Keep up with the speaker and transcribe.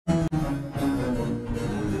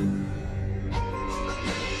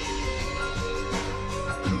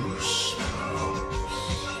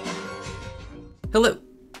Hello,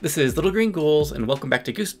 this is Little Green Ghouls, and welcome back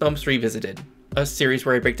to Goosebumps Revisited, a series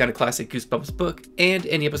where I break down a classic Goosebumps book and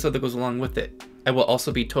any episode that goes along with it. I will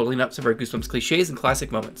also be totaling up some of our Goosebumps cliches and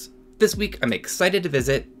classic moments. This week, I'm excited to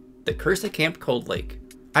visit The Curse at Camp Cold Lake.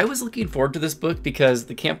 I was looking forward to this book because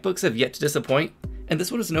the camp books have yet to disappoint, and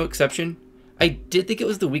this one is no exception. I did think it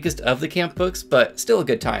was the weakest of the camp books, but still a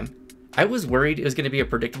good time. I was worried it was going to be a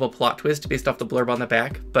predictable plot twist based off the blurb on the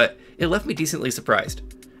back, but it left me decently surprised.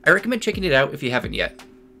 I recommend checking it out if you haven't yet.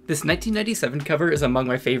 This 1997 cover is among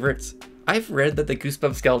my favorites. I've read that the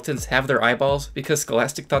Goosebumps skeletons have their eyeballs because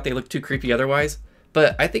Scholastic thought they looked too creepy otherwise,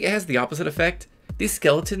 but I think it has the opposite effect. These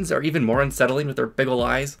skeletons are even more unsettling with their big ol'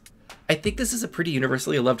 eyes. I think this is a pretty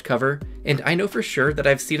universally loved cover, and I know for sure that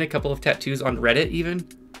I've seen a couple of tattoos on Reddit even.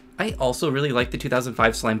 I also really like the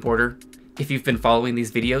 2005 slime border. If you've been following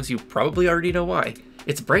these videos, you probably already know why.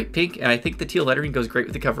 It's bright pink, and I think the teal lettering goes great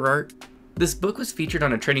with the cover art. This book was featured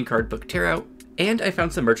on a trading card book tear-out, and I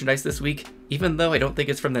found some merchandise this week. Even though I don't think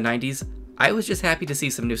it's from the 90s, I was just happy to see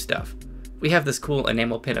some new stuff. We have this cool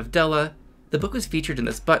enamel pin of Della, the book was featured in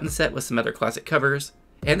this button set with some other classic covers,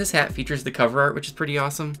 and this hat features the cover art, which is pretty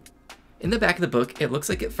awesome. In the back of the book, it looks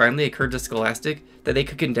like it finally occurred to Scholastic that they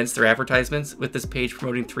could condense their advertisements with this page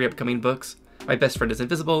promoting 3 upcoming books: My Best Friend is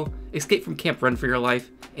Invisible, Escape from Camp Run for Your Life,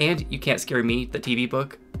 and You Can't Scare Me, the TV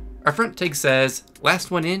book. Our front tag says,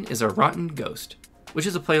 "Last one in is a rotten ghost," which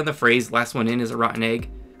is a play on the phrase "last one in is a rotten egg,"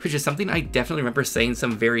 which is something I definitely remember saying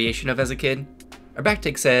some variation of as a kid. Our back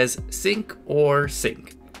tag says, "Sink or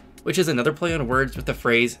sink," which is another play on words with the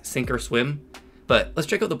phrase sink or swim. But let's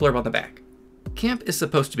check out the blurb on the back. Camp is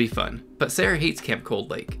supposed to be fun, but Sarah hates Camp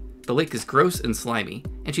Cold Lake. The lake is gross and slimy,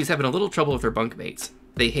 and she's having a little trouble with her bunkmates.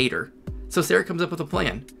 They hate her. So Sarah comes up with a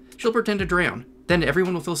plan. She'll pretend to drown, then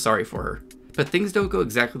everyone will feel sorry for her. But things don't go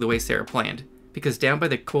exactly the way Sarah planned, because down by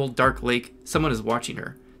the cold, dark lake, someone is watching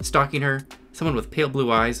her, stalking her, someone with pale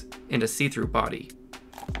blue eyes, and a see-through body.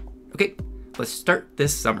 Okay, let's start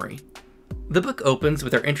this summary. The book opens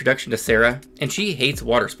with our introduction to Sarah, and she hates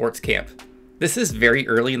water sports camp. This is very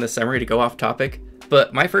early in the summary to go off topic,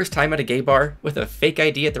 but my first time at a gay bar, with a fake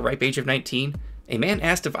ID at the ripe age of 19, a man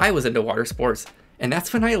asked if I was into water sports, and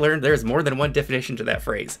that's when I learned there's more than one definition to that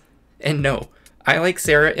phrase. And no, I, like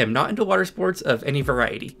Sarah, am not into water sports of any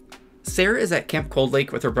variety. Sarah is at Camp Cold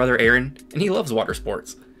Lake with her brother Aaron, and he loves water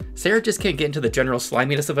sports. Sarah just can't get into the general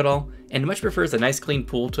sliminess of it all, and much prefers a nice clean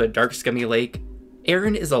pool to a dark scummy lake.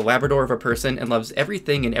 Aaron is a Labrador of a person and loves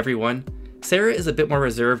everything and everyone. Sarah is a bit more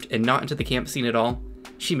reserved and not into the camp scene at all.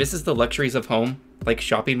 She misses the luxuries of home, like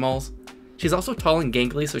shopping malls. She's also tall and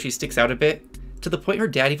gangly, so she sticks out a bit, to the point her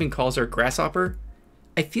dad even calls her Grasshopper.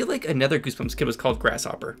 I feel like another Goosebumps kid was called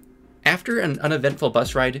Grasshopper. After an uneventful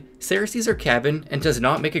bus ride, Sarah sees her cabin and does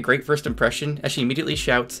not make a great first impression as she immediately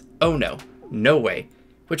shouts, "Oh no, no way,"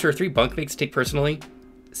 which her 3 bunkmates take personally.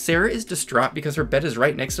 Sarah is distraught because her bed is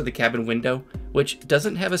right next to the cabin window, which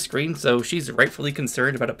doesn't have a screen, so she's rightfully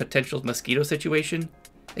concerned about a potential mosquito situation.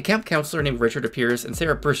 A camp counselor named Richard appears, and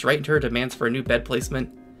Sarah bursts right into her demands for a new bed placement.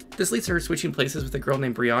 This leads to her switching places with a girl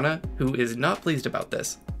named Brianna, who is not pleased about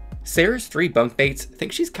this. Sarah's 3 bunkmates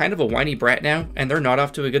think she's kind of a whiny brat now, and they're not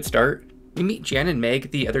off to a good start. We meet Jan and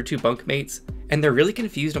Meg, the other 2 bunkmates, and they're really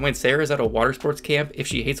confused on why Sarah is at a water sports camp if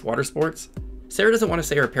she hates water sports. Sarah doesn't want to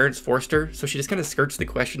say her parents forced her, so she just kind of skirts the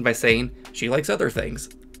question by saying she likes other things.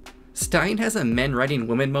 Stine has a men riding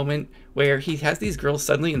women moment where he has these girls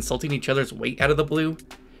suddenly insulting each other's weight out of the blue.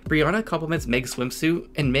 Brianna compliments Meg's swimsuit,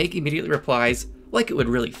 and Meg immediately replies, "Like it would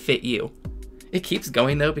really fit you." It keeps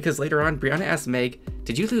going though, because later on Brianna asks Meg,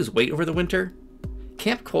 "Did you lose weight over the winter?"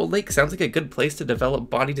 Camp Cold Lake sounds like a good place to develop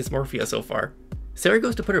body dysmorphia so far. Sarah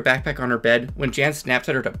goes to put her backpack on her bed when Jan snaps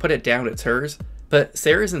at her to put it down, it's hers, but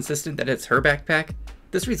Sarah is insistent that it's her backpack.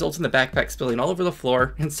 This results in the backpack spilling all over the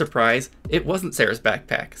floor, and surprise, it wasn't Sarah's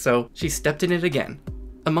backpack, so she stepped in it again.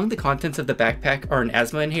 Among the contents of the backpack are an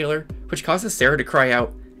asthma inhaler, which causes Sarah to cry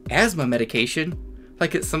out, "Asthma medication?"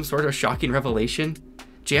 like it's some sort of shocking revelation.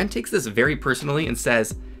 Jan takes this very personally and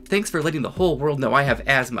says, "Thanks for letting the whole world know I have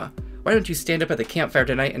asthma. Why don't you stand up at the campfire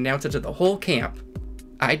tonight and announce it to the whole camp?"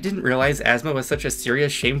 I didn't realize asthma was such a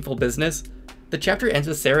serious, shameful business. The chapter ends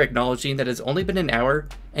with Sarah acknowledging that it's only been an hour,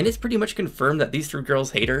 and it's pretty much confirmed that these 3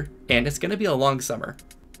 girls hate her, and it's gonna be a long summer.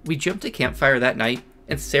 We jump to campfire that night,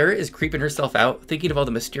 and Sarah is creeping herself out, thinking of all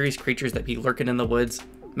the mysterious creatures that be lurking in the woods.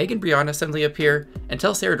 Meg and Brianna suddenly appear and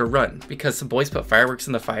tell Sarah to run because some boys put fireworks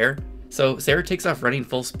in the fire, so Sarah takes off running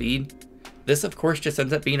full speed. This of course just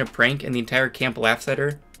ends up being a prank, and the entire camp laughs at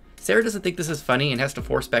her. Sarah doesn't think this is funny and has to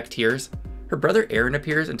force back tears. Her brother Aaron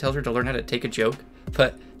appears and tells her to learn how to take a joke,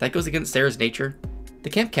 but that goes against Sarah's nature. The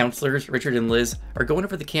camp counselors, Richard and Liz, are going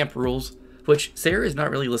over the camp rules, which Sarah is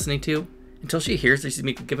not really listening to, until she hears that she's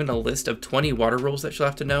being given a list of 20 water rules that she'll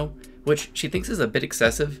have to know, which she thinks is a bit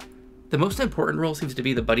excessive. The most important rule seems to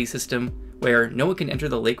be the buddy system, where no one can enter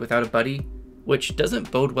the lake without a buddy, which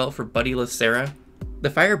doesn't bode well for buddyless Sarah. The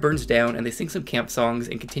fire burns down and they sing some camp songs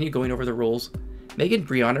and continue going over the rules. Meg and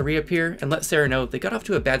Brianna reappear and let Sarah know they got off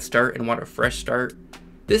to a bad start and want a fresh start.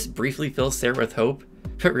 This briefly fills Sarah with hope,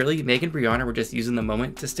 but really Meg and Brianna were just using the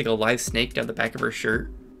moment to stick a live snake down the back of her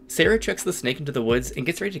shirt. Sarah chucks the snake into the woods and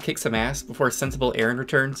gets ready to kick some ass before sensible Aaron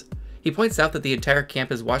returns. He points out that the entire camp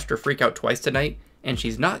has watched her freak out twice tonight, and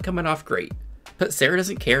she's not coming off great. But Sarah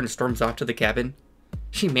doesn't care and storms off to the cabin.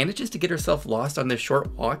 She manages to get herself lost on this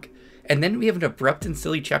short walk, and then we have an abrupt and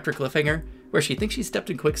silly chapter cliffhanger where she thinks she stepped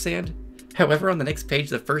in quicksand. However, on the next page,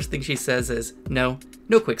 the first thing she says is, no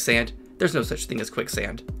quicksand. There's no such thing as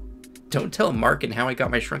quicksand. Don't tell Mark and how I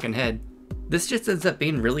got my shrunken head. This just ends up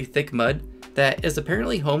being really thick mud that is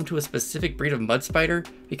apparently home to a specific breed of mud spider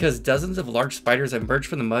because dozens of large spiders emerge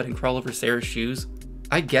from the mud and crawl over Sarah's shoes.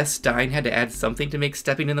 I guess Stine had to add something to make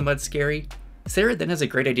stepping in the mud scary. Sarah then has a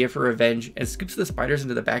great idea for revenge and scoops the spiders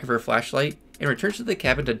into the back of her flashlight and returns to the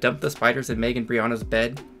cabin to dump the spiders in Meg and Brianna's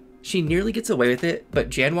bed. She nearly gets away with it, but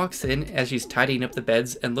Jan walks in as she's tidying up the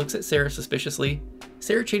beds and looks at Sarah suspiciously.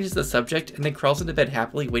 Sarah changes the subject and then crawls into bed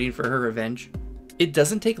happily waiting for her revenge. It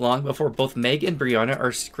doesn't take long before both Meg and Brianna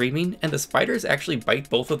are screaming and the spiders actually bite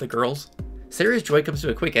both of the girls. Sarah's joy comes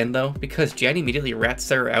to a quick end though because Jan immediately rats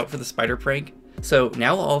Sarah out for the spider prank, so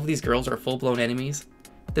now all of these girls are full-blown enemies.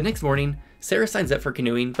 The next morning, Sarah signs up for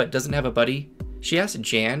canoeing but doesn't have a buddy. She asks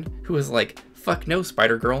Jan, who is like, fuck no,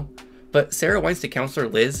 spider girl, but Sarah wants to counselor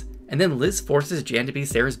Liz, and then Liz forces Jan to be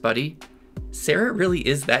Sarah's buddy. Sarah really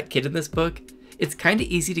is that kid in this book. It's kinda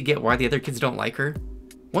easy to get why the other kids don't like her.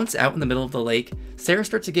 Once out in the middle of the lake, Sarah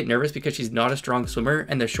starts to get nervous because she's not a strong swimmer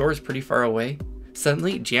and the shore is pretty far away.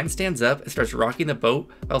 Suddenly, Jan stands up and starts rocking the boat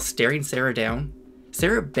while staring Sarah down.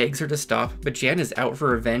 Sarah begs her to stop, but Jan is out for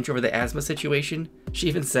revenge over the asthma situation. She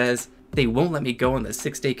even says, they won't let me go on the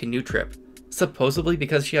 6-day canoe trip, supposedly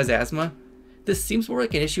because she has asthma. This seems more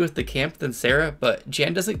like an issue with the camp than Sarah, but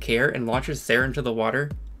Jan doesn't care and launches Sarah into the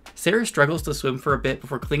water. Sarah struggles to swim for a bit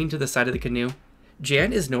before clinging to the side of the canoe.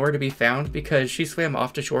 Jan is nowhere to be found because she swam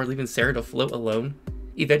off to shore, leaving Sarah to float alone.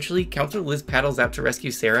 Eventually, Counselor Liz paddles out to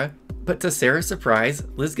rescue Sarah, but to Sarah's surprise,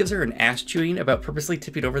 Liz gives her an ass chewing about purposely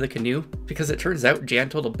tipping over the canoe because it turns out Jan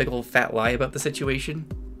told a big old fat lie about the situation.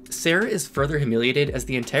 Sarah is further humiliated as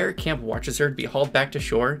the entire camp watches her be hauled back to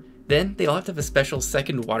shore. Then they all have to have a special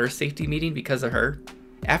second water safety meeting because of her.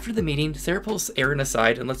 After the meeting, Sarah pulls Aaron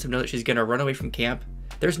aside and lets him know that she's gonna run away from camp.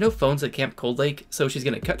 There's no phones at Camp Cold Lake, so she's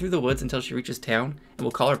gonna cut through the woods until she reaches town and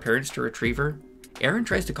will call her parents to retrieve her. Aaron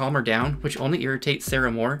tries to calm her down, which only irritates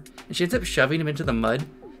Sarah more, and she ends up shoving him into the mud,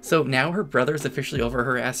 so now her brother is officially over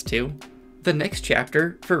her ass too. The next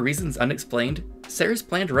chapter, for reasons unexplained, Sarah's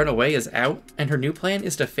plan to run away is out, and her new plan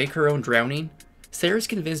is to fake her own drowning. Sarah's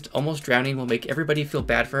convinced almost drowning will make everybody feel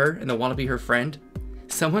bad for her and they'll want to be her friend.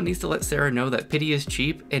 Someone needs to let Sarah know that pity is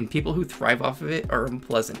cheap and people who thrive off of it are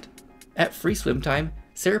unpleasant. At free swim time,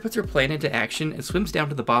 Sarah puts her plan into action and swims down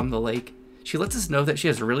to the bottom of the lake. She lets us know that she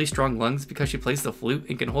has really strong lungs because she plays the flute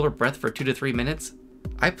and can hold her breath for 2 to 3 minutes.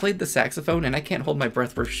 I played the saxophone and I can't hold my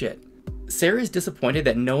breath for shit. Sarah is disappointed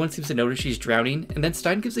that no one seems to notice she's drowning, and then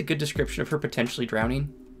Stine gives a good description of her potentially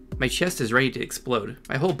drowning. My chest is ready to explode.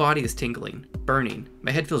 My whole body is tingling, burning.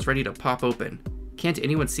 My head feels ready to pop open. Can't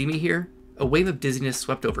anyone see me here? A wave of dizziness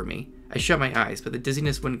swept over me. I shut my eyes, but the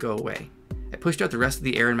dizziness wouldn't go away. I pushed out the rest of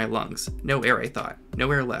the air in my lungs. No air, I thought.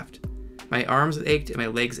 No air left. My arms ached and my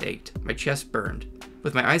legs ached. My chest burned.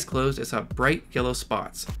 With my eyes closed, I saw bright yellow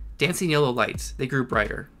spots. Dancing yellow lights. They grew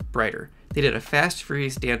brighter, brighter. They did a fast,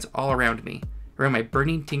 furious dance all around me, around my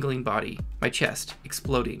burning, tingling body. My chest,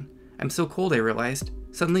 exploding. I'm so cold, I realized.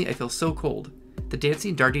 Suddenly, I feel so cold. The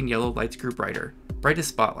dancing, darting yellow lights grew brighter. Bright as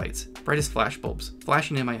spotlights. Bright as flashbulbs.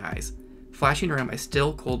 Flashing in my eyes. Flashing around my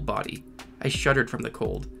still, cold body. I shuddered from the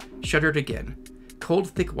cold. Shuddered again. Cold,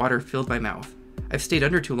 thick water filled my mouth. I've stayed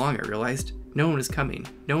under too long, I realized. No one is coming.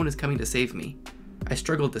 No one is coming to save me. I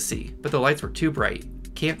struggled to see, but the lights were too bright.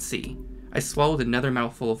 Can't see. I swallowed another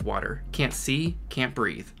mouthful of water. Can't see, can't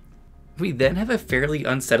breathe. We then have a fairly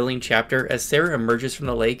unsettling chapter as Sarah emerges from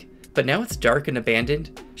the lake, but now it's dark and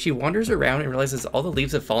abandoned. She wanders around and realizes all the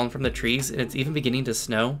leaves have fallen from the trees and it's even beginning to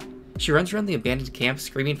snow. She runs around the abandoned camp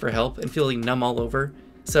screaming for help and feeling numb all over,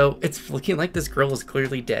 so it's looking like this girl is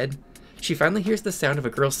clearly dead. She finally hears the sound of a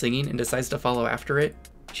girl singing and decides to follow after it.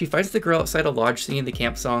 She finds the girl outside a lodge singing the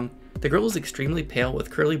camp song. The girl is extremely pale with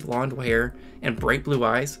curly blonde hair and bright blue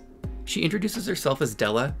eyes. She introduces herself as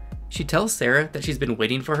Della. She tells Sarah that she's been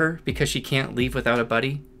waiting for her because she can't leave without a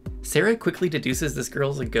buddy. Sarah quickly deduces this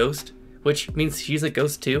girl is a ghost, which means she's a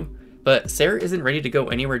ghost too. But Sarah isn't ready to go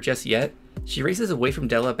anywhere just yet. She races away from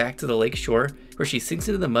Della back to the lake shore, where she sinks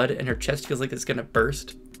into the mud and her chest feels like it's gonna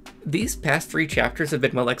burst. These past 3 chapters have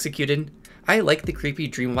been well executed. I like the creepy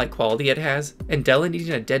dreamlike quality it has, and Della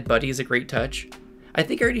needing a dead buddy is a great touch. I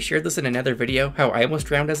think I already shared this in another video, how I almost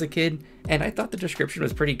drowned as a kid, and I thought the description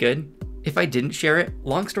was pretty good. If I didn't share it,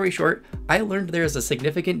 long story short, I learned there is a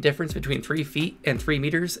significant difference between 3 feet and 3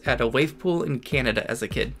 meters at a wave pool in Canada as a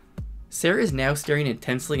kid. Sarah is now staring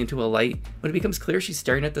intensely into a light when it becomes clear she's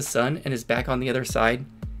staring at the sun and is back on the other side.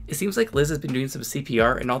 It seems like Liz has been doing some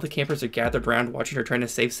CPR and all the campers are gathered around watching her trying to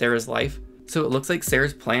save Sarah's life, so it looks like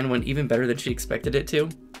Sarah's plan went even better than she expected it to.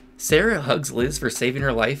 Sarah hugs Liz for saving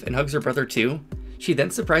her life and hugs her brother too. She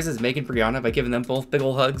then surprises Meg and Brianna by giving them both big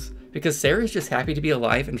ol' hugs, because Sarah is just happy to be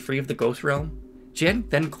alive and free of the ghost realm. Jan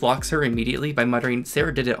then clocks her immediately by muttering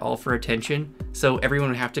Sarah did it all for attention, so everyone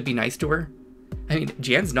would have to be nice to her. I mean,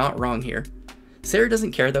 Jan's not wrong here. Sarah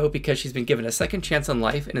doesn't care though, because she's been given a second chance on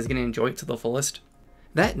life and is going to enjoy it to the fullest.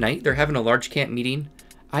 That night, they're having a large camp meeting.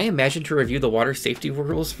 I imagine to review the water safety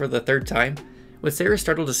rules for the 3rd time, when Sarah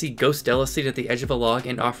startled to see Ghost Della sitting at the edge of a log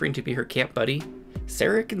and offering to be her camp buddy.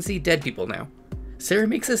 Sarah can see dead people now. Sarah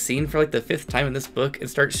makes a scene for like the 5th time in this book and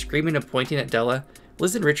starts screaming and pointing at Della.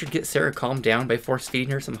 Liz and Richard get Sarah calmed down by force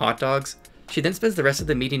feeding her some hot dogs. She then spends the rest of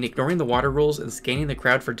the meeting ignoring the water rules and scanning the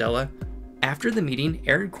crowd for Della. After the meeting,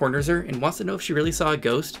 Aaron corners her and wants to know if she really saw a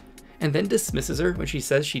ghost, and then dismisses her when she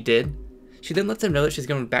says she did. She then lets him know that she's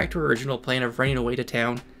going back to her original plan of running away to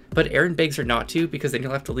town, but Aaron begs her not to because then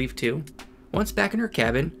he'll have to leave too. Once back in her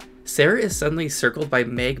cabin, Sarah is suddenly circled by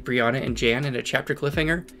Meg, Brianna, and Jan in a chapter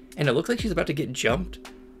cliffhanger, and it looks like she's about to get jumped.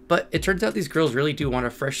 But it turns out these girls really do want a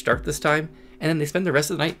fresh start this time, and then they spend the rest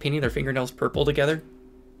of the night painting their fingernails purple together.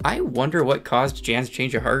 I wonder what caused Jan's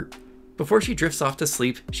change of heart. Before she drifts off to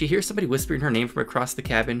sleep, she hears somebody whispering her name from across the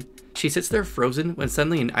cabin. She sits there frozen when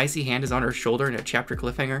suddenly an icy hand is on her shoulder in a chapter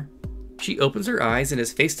cliffhanger. She opens her eyes and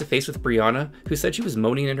is face to face with Brianna, who said she was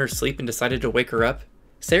moaning in her sleep and decided to wake her up.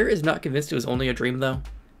 Sarah is not convinced it was only a dream though.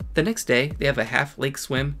 The next day, they have a half-lake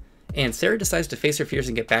swim, and Sarah decides to face her fears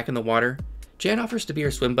and get back in the water. Jan offers to be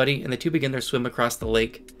her swim buddy, and the two begin their swim across the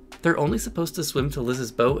lake. They're only supposed to swim to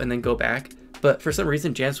Liz's boat and then go back, but for some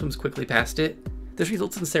reason Jan swims quickly past it. This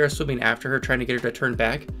results in Sarah swimming after her, trying to get her to turn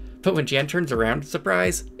back, but when Jan turns around,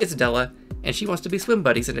 surprise, it's Della, and she wants to be swim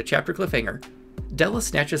buddies in a chapter cliffhanger. Della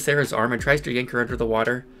snatches Sarah's arm and tries to yank her under the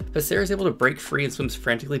water, but Sarah's able to break free and swims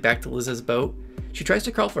frantically back to Liz's boat. She tries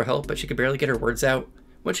to call for help, but she can barely get her words out.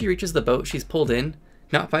 When she reaches the boat, she's pulled in,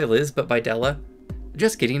 not by Liz, but by Della.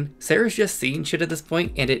 Just kidding, Sarah's just seen shit at this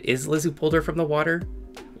point, and it is Liz who pulled her from the water.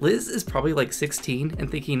 Liz is probably like 16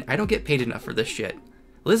 and thinking, I don't get paid enough for this shit.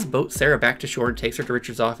 Liz boats Sarah back to shore and takes her to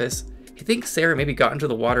Richard's office. He thinks Sarah maybe got into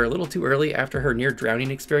the water a little too early after her near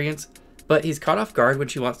drowning experience, but he's caught off guard when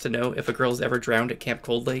she wants to know if a girl's ever drowned at Camp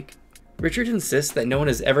Cold Lake. Richard insists that no one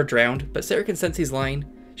has ever drowned, but Sarah can sense he's lying.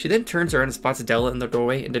 She then turns around and spots Della in the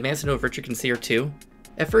doorway and demands to know if Richard can see her too.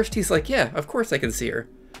 At first he's like, yeah, of course I can see her,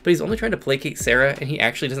 but he's only trying to placate Sarah and he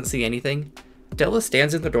actually doesn't see anything. Della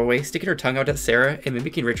stands in the doorway, sticking her tongue out at Sarah and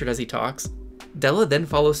mimicking Richard as he talks. Della then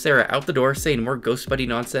follows Sarah out the door, saying more ghost buddy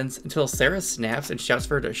nonsense until Sarah snaps and shouts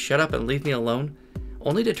for her to shut up and leave me alone,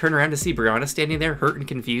 only to turn around to see Brianna standing there hurt and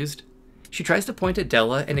confused. She tries to point at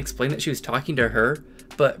Della and explain that she was talking to her,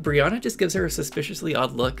 but Brianna just gives her a suspiciously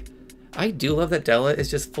odd look. I do love that Della is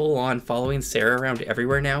just full on following Sarah around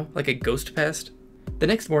everywhere now, like a ghost pest. The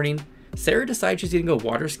next morning, Sarah decides she's gonna go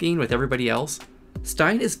water skiing with everybody else.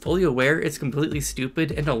 Stine is fully aware it's completely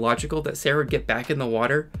stupid and illogical that Sarah would get back in the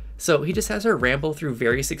water, so he just has her ramble through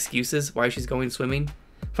various excuses why she's going swimming,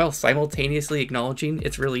 while simultaneously acknowledging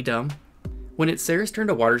it's really dumb. When it's Sarah's turn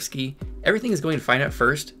to water ski, everything is going fine at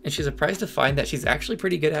first, and she's surprised to find that she's actually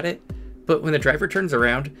pretty good at it, but when the driver turns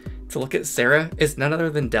around to look at Sarah, it's none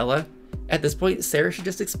other than Della. At this point, Sarah should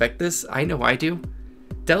just expect this, I know I do.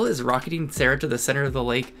 Della is rocketing Sarah to the center of the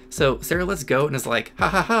lake, so Sarah lets go and is like, ha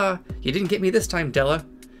ha ha, you didn't get me this time, Della.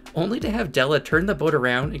 Only to have Della turn the boat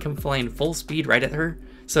around and come flying full speed right at her,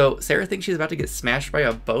 so Sarah thinks she's about to get smashed by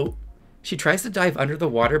a boat. She tries to dive under the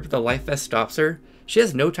water, but the life vest stops her. She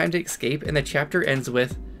has no time to escape, and the chapter ends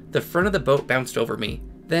with, the front of the boat bounced over me.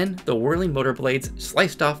 Then, the whirling motor blades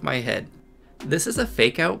sliced off my head. This is a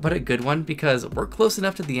fake out, but a good one, because we're close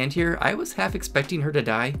enough to the end here, I was half expecting her to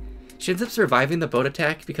die. She ends up surviving the boat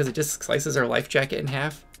attack because it just slices her life jacket in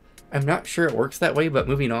half. I'm not sure it works that way, but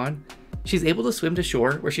moving on. She's able to swim to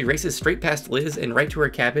shore, where she races straight past Liz and right to her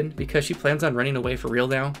cabin because she plans on running away for real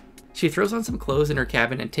now. She throws on some clothes in her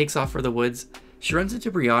cabin and takes off for the woods. She runs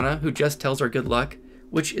into Brianna, who just tells her good luck,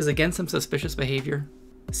 which is again some suspicious behavior.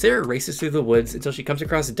 Sarah races through the woods until she comes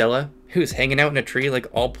across Della, who's hanging out in a tree like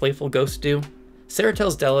all playful ghosts do. Sarah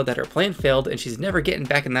tells Della that her plan failed and she's never getting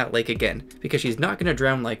back in that lake again, because she's not gonna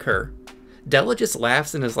drown like her. Della just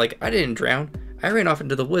laughs and is like, I didn't drown. I ran off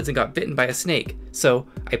into the woods and got bitten by a snake, so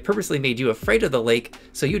I purposely made you afraid of the lake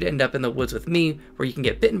so you'd end up in the woods with me where you can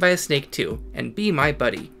get bitten by a snake too, and be my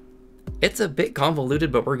buddy. It's a bit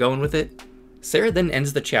convoluted, but we're going with it. Sarah then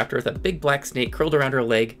ends the chapter with a big black snake curled around her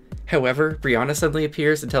leg. However, Brianna suddenly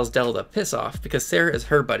appears and tells Della to piss off because Sarah is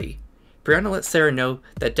her buddy. Brianna lets Sarah know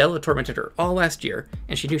that Della tormented her all last year,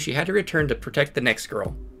 and she knew she had to return to protect the next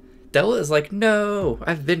girl. Della is like, no,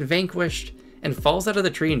 I've been vanquished, and falls out of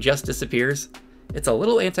the tree and just disappears. It's a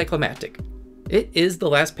little anticlimactic. It is the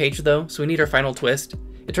last page though, so we need our final twist.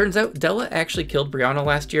 It turns out Della actually killed Brianna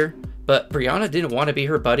last year, but Brianna didn't want to be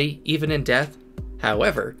her buddy, even in death.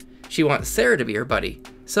 However, she wants Sarah to be her buddy.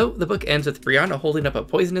 So the book ends with Brianna holding up a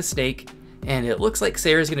poisonous snake, and it looks like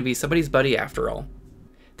Sarah's going to be somebody's buddy after all.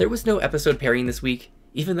 There was no episode pairing this week,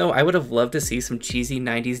 even though I would have loved to see some cheesy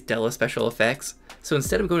 90s Della special effects, so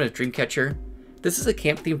instead I'm going with Dreamcatcher. This is a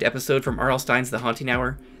camp-themed episode from R.L. Stine's The Haunting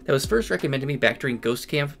Hour that was first recommended to me back during Ghost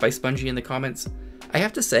Camp by Spongy in the comments. I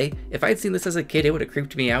have to say, if I had seen this as a kid, it would have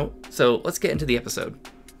creeped me out, so let's get into the episode.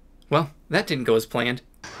 Well, that didn't go as planned.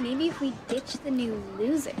 Maybe if we ditch the new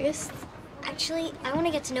losers. Actually, I want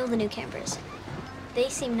to get to know the new campers. They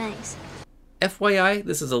seem nice. FYI,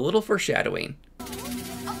 this is a little foreshadowing.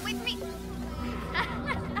 Oh, with me.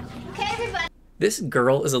 Okay, everybody. This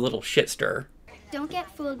girl is a little shit-stirrer. Don't get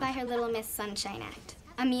fooled by her little Miss Sunshine act.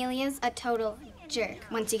 Amelia's a total jerk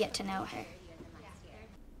once you get to know her.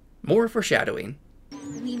 More foreshadowing.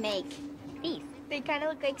 We make these. They kind of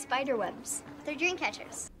look like spider webs. They're dream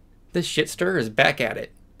catchers. This shit-stirrer is back at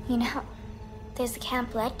it. You know, there's a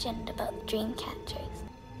camp legend about the dream catchers.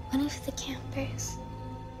 One of the campers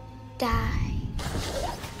died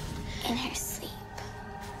in her sleep.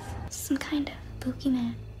 Some kind of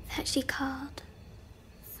boogeyman that she called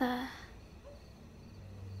the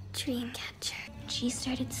Dreamcatcher. She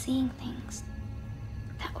started seeing things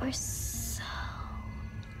that were so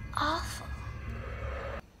awful.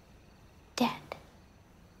 Dead.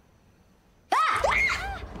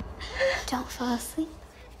 Ah! Don't fall asleep.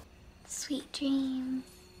 Sweet dreams.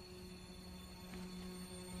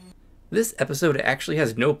 This episode actually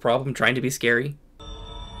has no problem trying to be scary.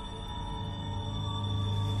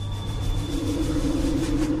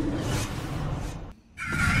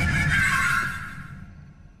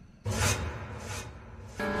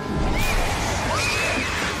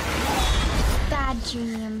 Bad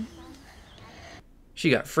dream. She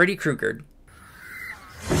got Freddy Kruegered.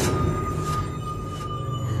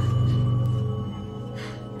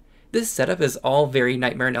 This setup is all very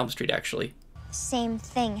Nightmare on Elm Street, actually. Same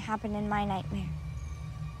thing happened in my nightmare.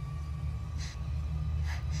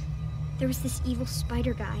 There was this evil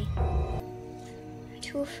spider guy. I'm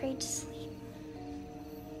too afraid to sleep.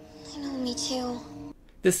 I know, me too.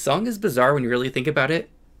 This song is bizarre when you really think about it,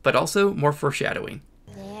 but also more foreshadowing.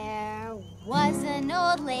 There was an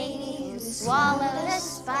old lady who swallowed a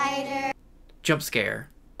spider. Jump scare.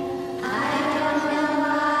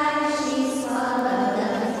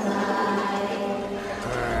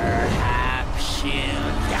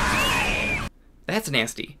 That's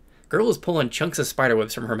nasty. Girl is pulling chunks of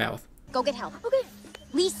spiderwebs from her mouth. Go get help. Okay.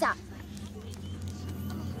 Lisa.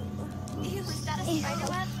 Ew, is that a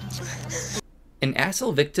spider web? An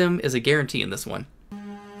asshole victim is a guarantee in this one.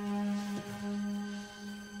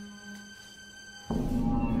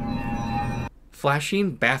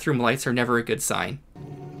 Flashing bathroom lights are never a good sign.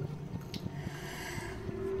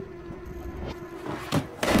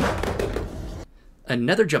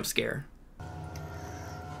 Another jump scare.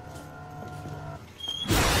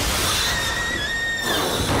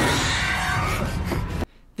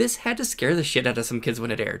 This had to scare the shit out of some kids when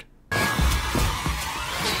it aired.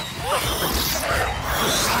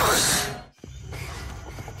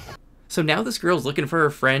 So now this girl's looking for her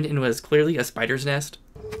friend in what is clearly a spider's nest.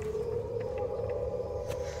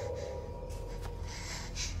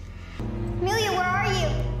 Amelia, where are you?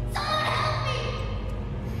 Someone help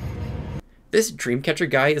me! This Dreamcatcher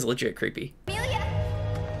guy is legit creepy. Amelia!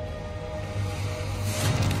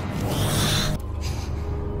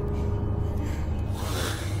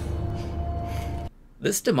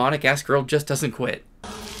 This demonic-ass girl just doesn't quit. I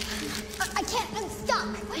can't. I'm stuck.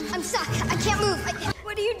 I'm stuck. I can't move.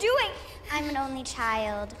 What are you doing? I'm an only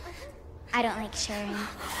child. I don't like sharing.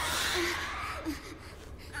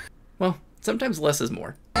 Well, sometimes less is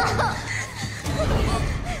more.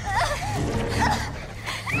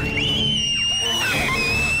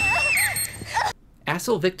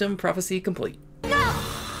 Asshole victim prophecy complete. No!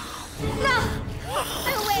 No!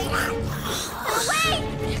 I'm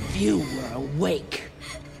you were awake,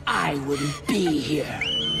 I wouldn't be here.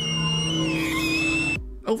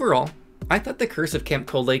 Overall, I thought The Curse of Camp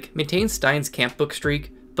Cold Lake maintains Stine's camp book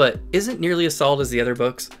streak, but isn't nearly as solid as the other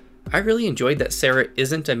books. I really enjoyed that Sarah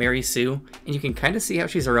isn't a Mary Sue, and you can kind of see how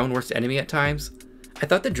she's her own worst enemy at times. I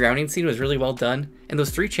thought the drowning scene was really well done, and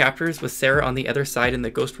those 3 chapters with Sarah on the other side in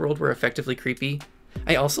the ghost world were effectively creepy.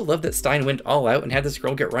 I also love that Stine went all out and had this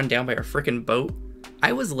girl get run down by a frickin' boat.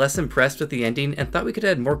 I was less impressed with the ending and thought we could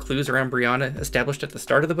add more clues around Brianna established at the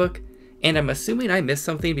start of the book, and I'm assuming I missed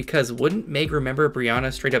something because wouldn't Meg remember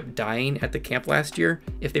Brianna straight up dying at the camp last year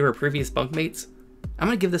if they were previous bunkmates? I'm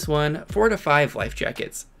gonna give this one 4 out of 5 life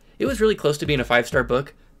jackets. It was really close to being a 5-star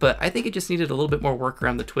book, but I think it just needed a little bit more work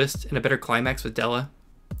around the twist and a better climax with Della.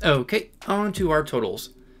 Okay, on to our totals.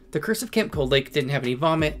 The Curse of Camp Cold Lake didn't have any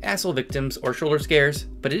vomit, asshole victims, or shoulder scares,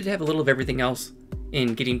 but it did have a little of everything else.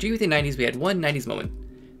 In Getting G with the 90s, we had one 90s moment.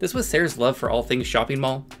 This was Sarah's love for all things shopping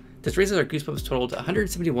mall. This raises our Goosebumps total to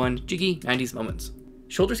 171 jiggy 90s moments.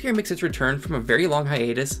 Shoulder Scare makes its return from a very long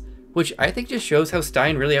hiatus, which I think just shows how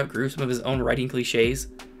Stine really outgrew some of his own writing cliches.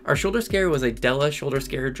 Our Shoulder Scare was a Della Shoulder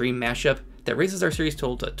Scare Dream mashup that raises our series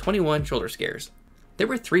total to 21 shoulder scares. There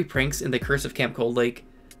were 3 pranks in The Curse of Camp Cold Lake.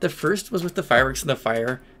 The first was with the fireworks in the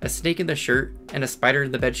fire, a snake in the shirt, and a spider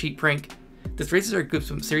in the bedsheet prank. This raises our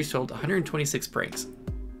Goosebumps series total to 126 pranks.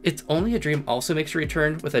 It's Only a Dream also makes a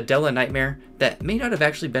return with a Della nightmare that may not have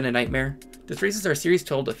actually been a nightmare. This raises our series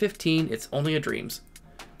total to 15 It's Only a Dreams.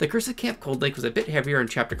 The Curse of Camp Cold Lake was a bit heavier in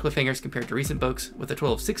chapter cliffhangers compared to recent books, with a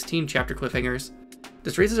total of 16 chapter cliffhangers.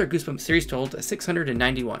 This raises our Goosebumps series total to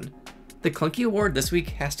 691. The clunky award this week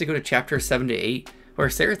has to go to chapters 7 to 8, where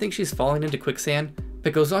Sarah thinks she's falling into quicksand,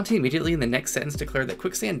 but goes on to immediately in the next sentence declare that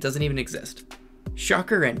quicksand doesn't even exist.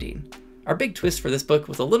 Shocker ending. Our big twist for this book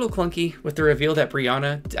was a little clunky, with the reveal that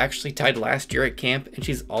Brianna actually died last year at camp and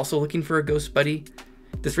she's also looking for a ghost buddy.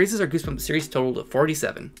 This raises our Goosebumps series total to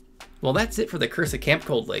 47. Well, that's it for The Curse of Camp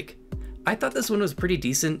Cold Lake. I thought this one was pretty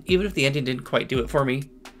decent, even if the ending didn't quite do it for me.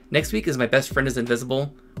 Next week is My Best Friend is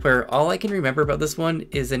Invisible, where all I can remember about this one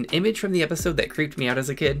is an image from the episode that creeped me out as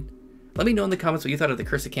a kid. Let me know in the comments what you thought of The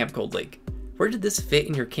Curse of Camp Cold Lake. Where did this fit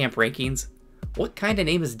in your camp rankings? What kind of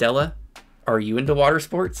name is Della? Are you into water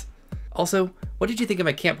sports? Also, what did you think of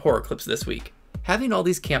my camp horror clips this week? Having all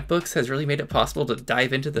these camp books has really made it possible to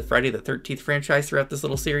dive into the Friday the 13th franchise throughout this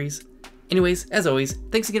little series. Anyways, as always,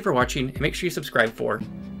 thanks again for watching, and make sure you subscribe for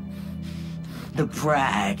The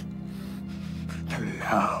pride, the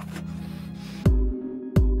love,